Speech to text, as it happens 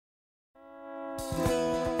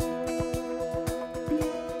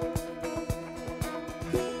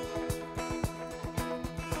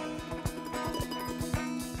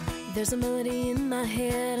There's a melody in my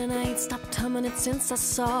head and I ain't stopped humming it since I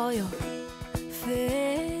saw your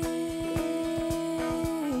face.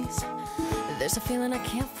 There's a feeling I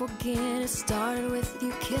can't forget. It started with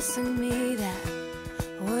you kissing me that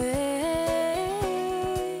way.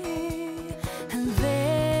 And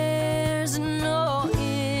there's no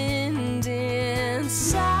end in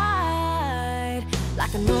sight.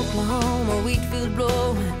 Like an Oklahoma wheat field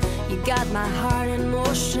blowing, you got my heart in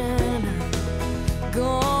motion.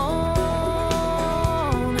 Gone,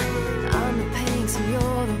 I'm the pinks and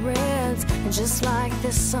you're the reds, and just like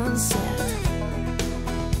this sunset,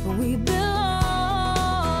 we belong.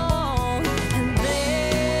 And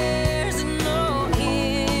there's no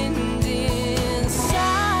end in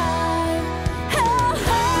sight. How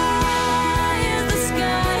high is the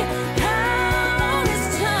sky? How long is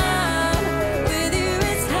time? With you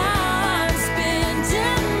it's how I'm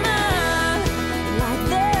spending mine. Like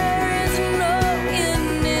there is no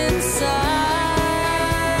end in sight.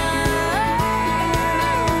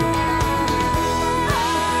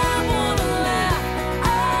 I wanna laugh,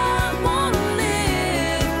 I wanna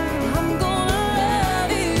live. I'm gonna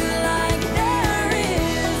love you like there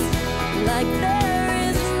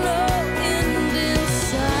is no end in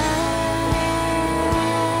sight.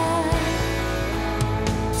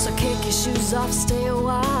 So kick your shoes off, stay a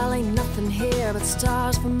while. Ain't nothing here but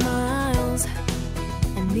stars for miles.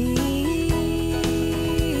 And me,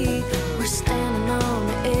 we're standing on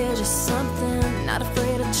the edge of something, not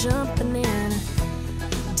afraid of jumping in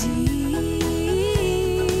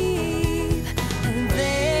deep. And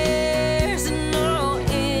there's no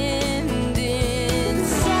end in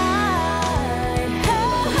sight. How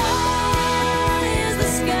high is the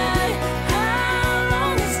sky? How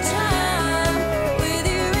long is time? With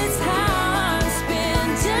you it's how I'm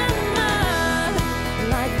spending mine.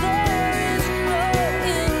 Like there is no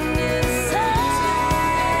end in sight.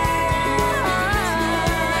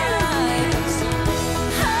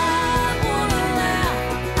 I wanna laugh,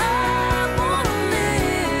 I wanna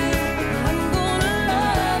live. I'm gonna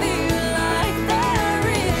love you like there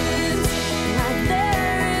is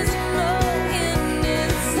no end in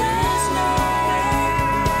sight.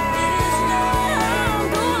 I'm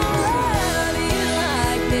gonna love you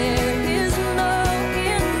like there is no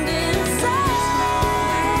end in sight.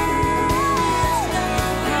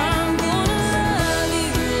 I'm gonna love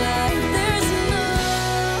you like there's no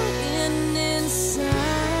end in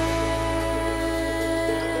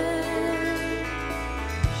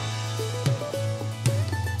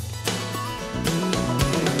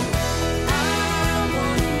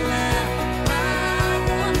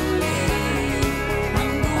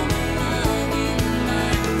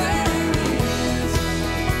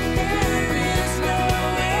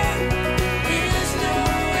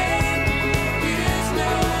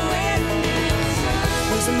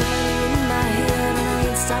There's a melody in my head and I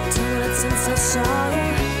ain't stopped tuning it since I saw you.